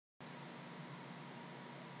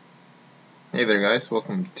Hey there guys,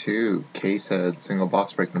 welcome to K-Said single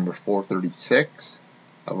box break number 436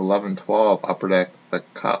 of 11-12 Upper Deck the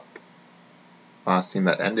Cup. Last team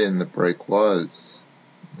that ended in the break was,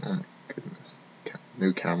 oh my goodness,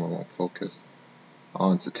 new camera won't focus,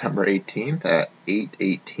 on September 18th at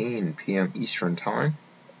 8:18 p.m. Eastern Time.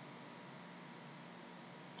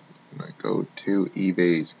 I'm going to go to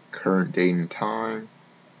eBay's current date and time.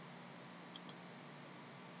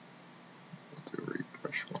 I'll do a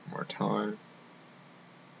refresh one more time.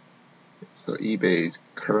 So eBay's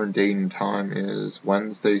current date and time is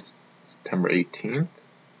Wednesday, September 18th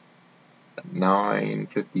at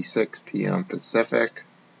 9:56 p.m. Pacific,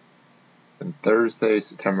 and Thursday,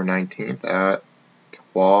 September 19th at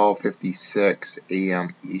 12:56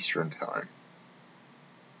 a.m. Eastern Time.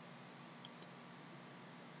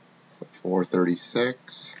 So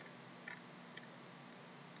 436.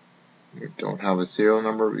 We don't have a serial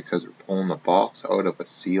number because we're pulling the box out of a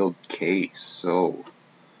sealed case. So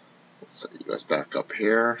let's set you guys back up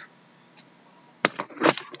here.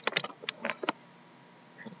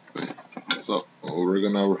 So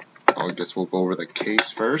I guess we'll go over the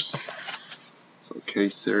case first. So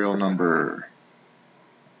case serial number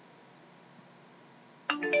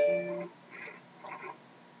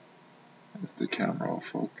is the camera all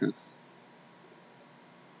focused.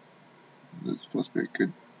 This is supposed to be a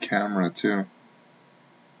good camera too,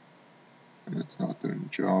 and it's not doing the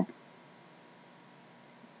job.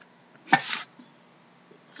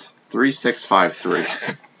 It's 3653.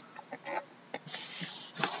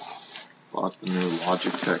 Bought the new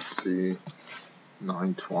Logitech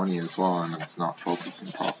C920 as well, and it's not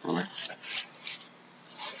focusing properly.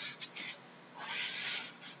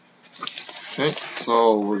 Okay,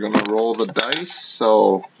 so we're gonna roll the dice.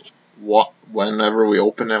 So whenever we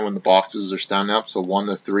open it, when the boxes are standing up, so 1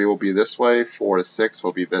 to 3 will be this way, 4 to 6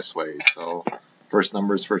 will be this way. So first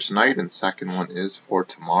number is for tonight, and second one is for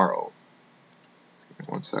tomorrow. Give me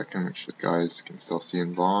 1 second, make sure the guys can still see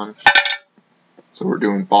and Vaughn. So we're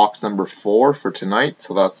doing box number 4 for tonight,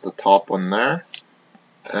 so that's the top one there.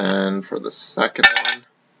 And for the second one,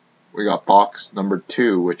 we got box number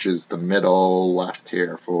 2, which is the middle left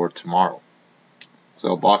here for tomorrow.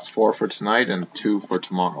 So box 4 for tonight and 2 for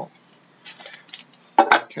tomorrow.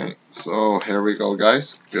 Okay, so here we go,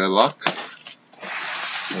 guys. Good luck.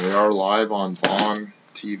 We are live on Vaughn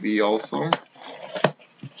TV also.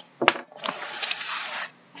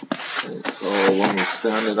 Okay, so when we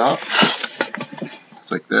stand it up, it's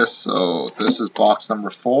like this. So this is box number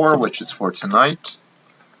 4, which is for tonight.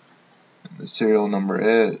 And the serial number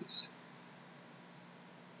is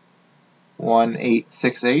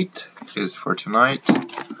 1868 is for tonight.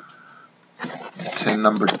 Tin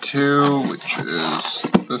number 2, which is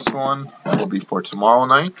this one, will be for tomorrow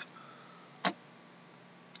night.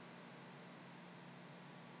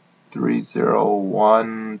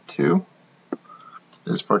 3012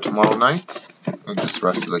 is for tomorrow night. And this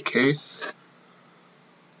rest of the case.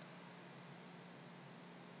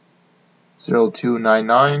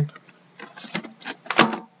 0299.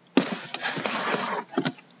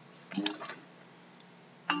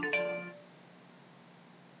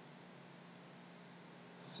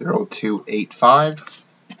 Zero 0285.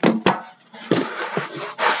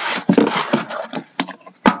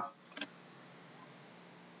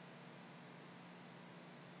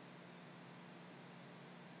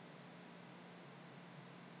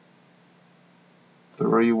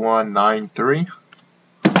 Three 193.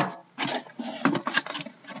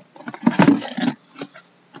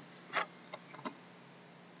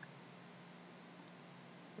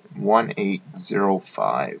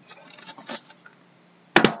 1805.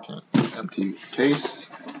 Okay, empty case.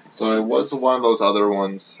 So it was one of those other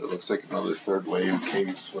ones. It looks like another third wave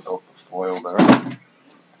case without the foil there.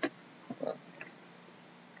 But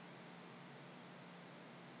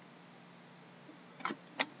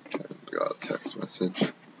okay, got a text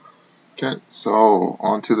message. Okay, so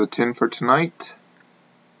on to the tin for tonight.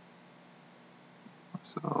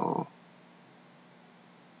 So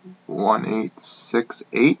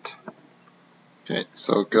 1868. Okay,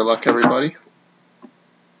 so good luck everybody.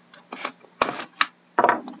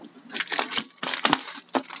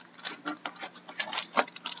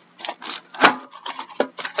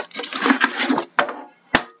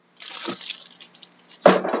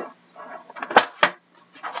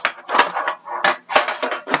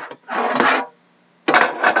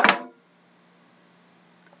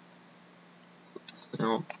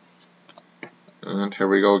 So, and here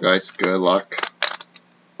we go, guys. Good luck.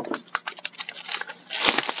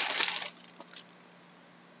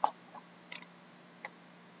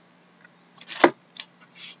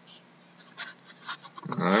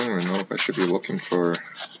 I don't even know if I should be looking for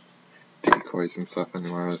decode decoys and stuff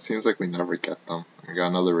anymore. It seems like we never get them. We got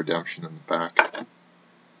another redemption in the back.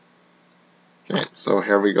 Okay, so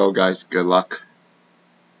here we go, guys. Good luck.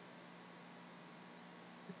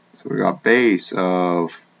 So we got base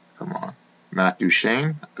of, come on, Matt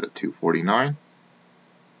Duchene at a 249.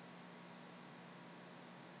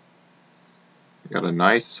 We got a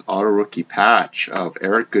nice auto rookie patch of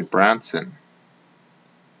Eric Goodbranson.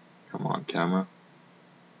 Come on, camera.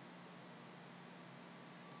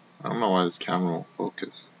 I don't know why this camera won't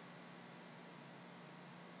focus.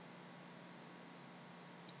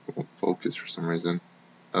 It won't focus for some reason.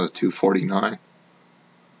 249.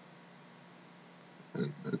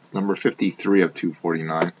 And it's number 53 of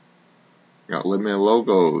 249. We got limited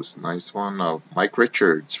logos. Nice one of Mike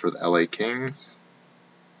Richards for the LA Kings.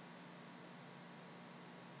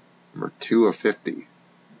 Number 2 of 50.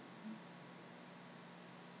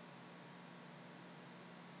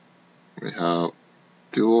 We have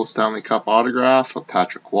dual Stanley Cup autograph of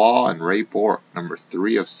Patrick Waugh and Ray Bourque, number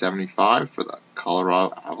 3 of 75 for the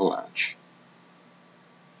Colorado Avalanche.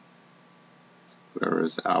 There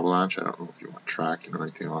is Avalanche. I don't know if you want tracking or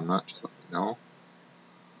anything on that. Just let me know.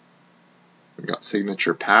 We got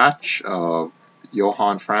signature patch of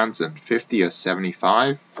Johan Franzen, 50 of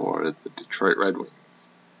 75 for the Detroit Red Wings.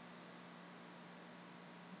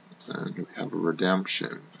 And we have a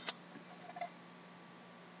redemption.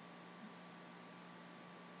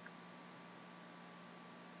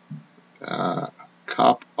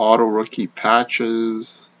 Cup auto rookie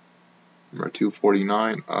patches, number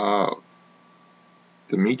 249 of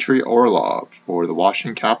Dmitry Orlov for the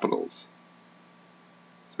Washington Capitals.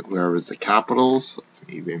 So whoever is the Capitals,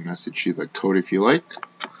 maybe message you the code if you like.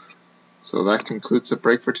 So that concludes the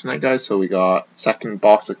break for tonight, guys. So we got second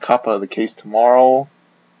box of Cup out of the case tomorrow.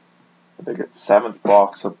 I think it's 7th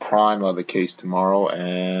box of Prime out of the case tomorrow,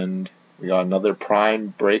 and we got another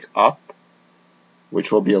Prime break up,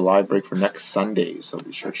 which will be a live break for next Sunday, so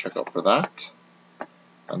be sure to check out for that.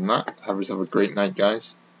 And that, have yourself a great night,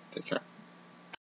 guys. Take care.